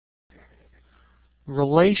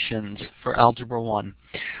Relations for Algebra 1.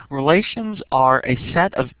 Relations are a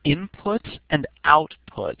set of inputs and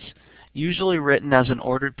outputs, usually written as an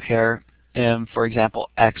ordered pair, for example,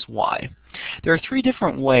 x, y. There are three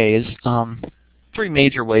different ways, three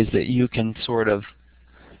major ways that you can sort of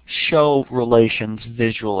show relations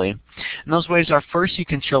visually. And those ways are, first, you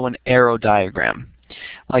can show an arrow diagram.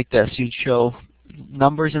 Like this, you'd show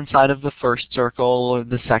numbers inside of the first circle or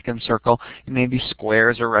the second circle, maybe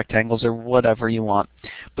squares or rectangles or whatever you want.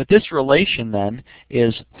 But this relation then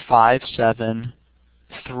is 5, 7,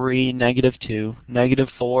 3, -2,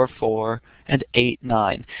 -4, 4, and 8,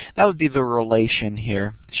 9. That would be the relation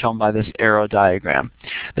here, shown by this arrow diagram.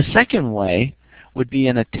 The second way would be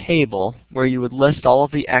in a table where you would list all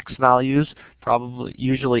of the x values.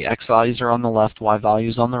 Usually x values are on the left, y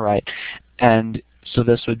values on the right. And so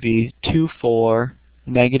this would be 2, 4,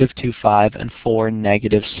 -2, 5, and 4,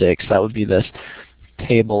 -6. That would be this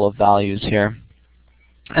table of values here.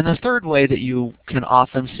 And the third way that you can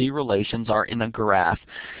often see relations are in a graph,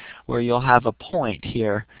 where you'll have a point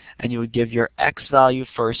here, and you would give your x value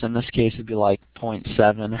first. In this case, it would be like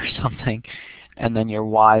 0.7 or something, and then your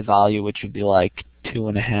y value, which would be like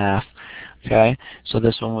 2.5. Okay, so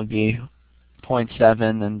this one would be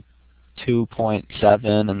 0.7 and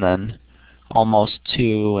 2.7, and then almost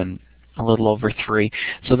 2 and a little over 3.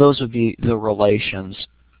 So those would be the relations.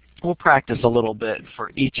 We'll practice a little bit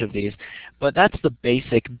for each of these, but that's the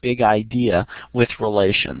basic big idea with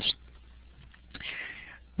relations.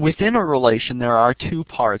 Within a relation, there are two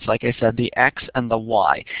parts, like I said, the x and the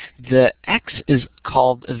y. The x is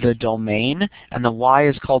called the domain, and the y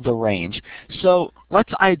is called the range. So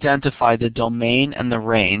let's identify the domain and the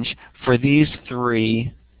range for these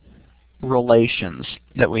three relations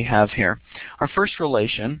that we have here. Our first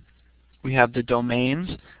relation, we have the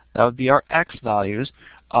domains, that would be our x values,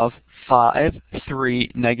 of 5, 3,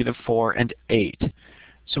 -4, and 8.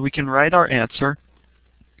 So we can write our answer.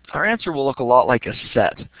 Our answer will look a lot like a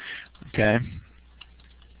set. Okay,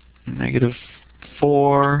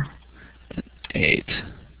 -4, and 8.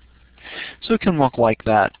 So it can look like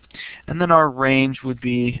that. And then our range would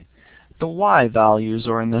be the y values,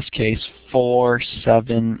 or in this case 4,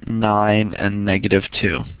 7, 9, and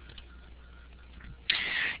 -2.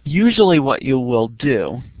 Usually what you will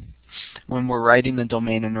do when we're writing the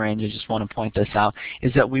domain and range, I just want to point this out,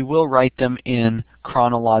 is that we will write them in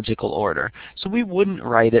chronological order. So we wouldn't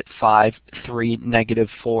write it 5, 3,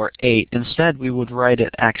 -4, 8. Instead, we would write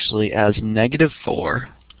it actually as -4,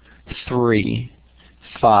 3,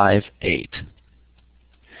 5, 8.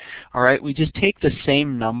 All right, we just take the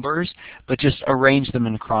same numbers, but just arrange them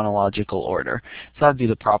in chronological order. So that would be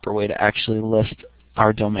the proper way to actually list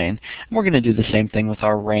our domain. And we're going to do the same thing with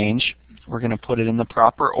our range. We're going to put it in the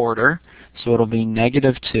proper order. So it'll be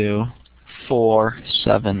 -2, 4,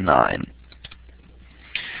 7, 9.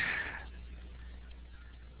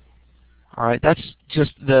 All right, that's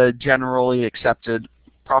just the generally accepted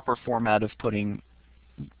proper format of putting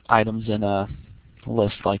items in a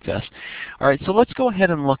list like this. All right, so let's go ahead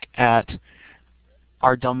and look at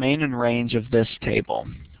our domain and range of this table.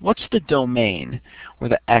 What's the domain, or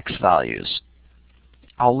the x values?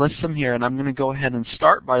 I'll list them here, and I'm going to go ahead and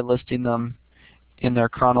start by listing them in their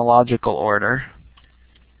chronological order.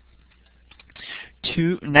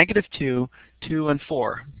 -2, 2, and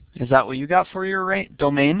 4. Is that what you got for your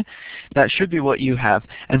domain? That should be what you have.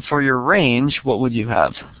 And for your range, what would you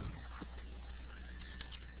have?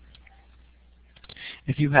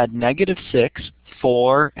 If you had -6,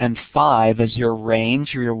 4, and 5 as your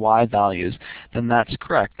range or your y values, then that's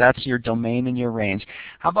correct. That's your domain and your range.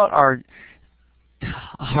 How about our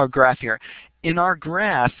graph here? In our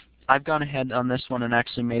graph, I've gone ahead on this one and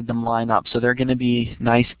actually made them line up. So they're going to be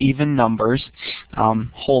nice even numbers,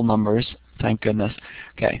 whole numbers, thank goodness.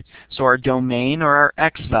 Okay, so our domain, or our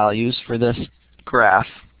x values for this graph,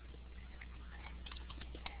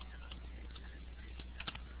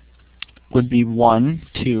 would be 1,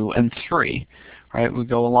 2, and 3. Right, we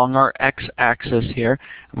go along our x-axis here,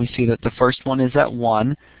 and we see that the first one is at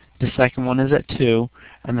 1, the second one is at 2,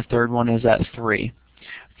 and the third one is at 3.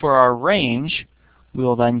 For our range, we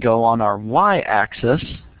will then go on our y-axis,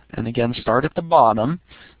 and again start at the bottom.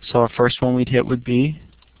 So our first one we'd hit would be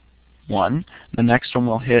 1. The next one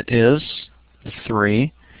we'll hit is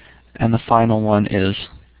 3, and the final one is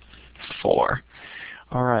 4.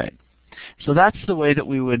 All right. So that's the way that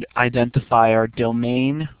we would identify our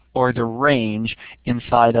domain or the range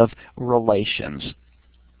inside of relations.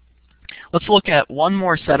 Let's look at one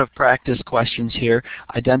more set of practice questions here,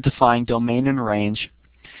 identifying domain and range.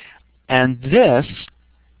 And this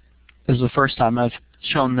is the first time I've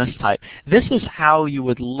shown this type. This is how you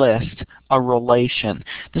would list a relation.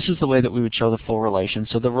 This is the way that we would show the full relation.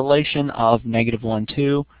 So the relation of -1,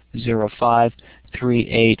 2, 0, 5, 3,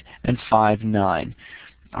 8, and 5, 9.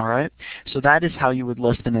 All right? So that is how you would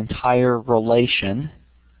list an entire relation,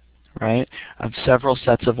 right, of several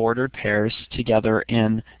sets of ordered pairs together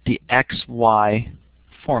in the XY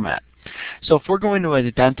format. So if we're going to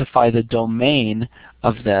identify the domain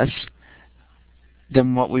of this,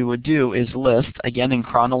 then what we would do is list, again in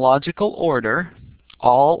chronological order,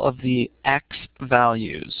 all of the x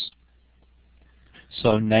values.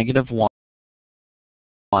 So -1,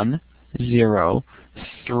 0,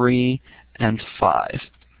 3, and 5.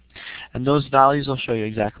 And those values, I'll show you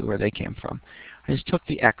exactly where they came from. I just took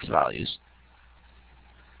the x values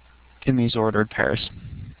in these ordered pairs.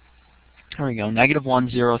 There we go, -1,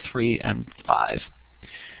 0, 3, and 5.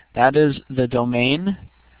 That is the domain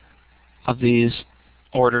of these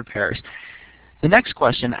ordered pairs. The next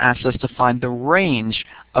question asks us to find the range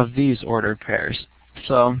of these ordered pairs.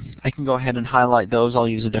 So I can go ahead and highlight those. I'll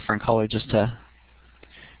use a different color just to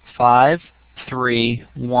 5, 3,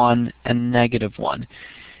 1, and -1.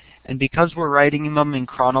 And because we're writing them in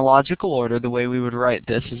chronological order, the way we would write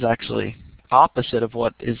this is actually opposite of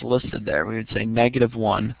what is listed there. We would say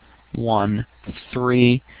 -1, 1,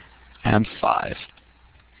 3, and 5.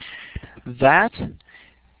 That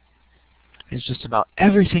is just about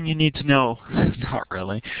everything you need to know. Not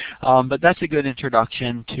really. But that's a good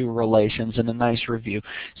introduction to relations and a nice review.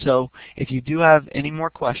 So if you do have any more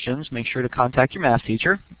questions, make sure to contact your math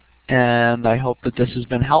teacher. And I hope that this has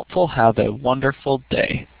been helpful. Have a wonderful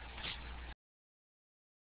day.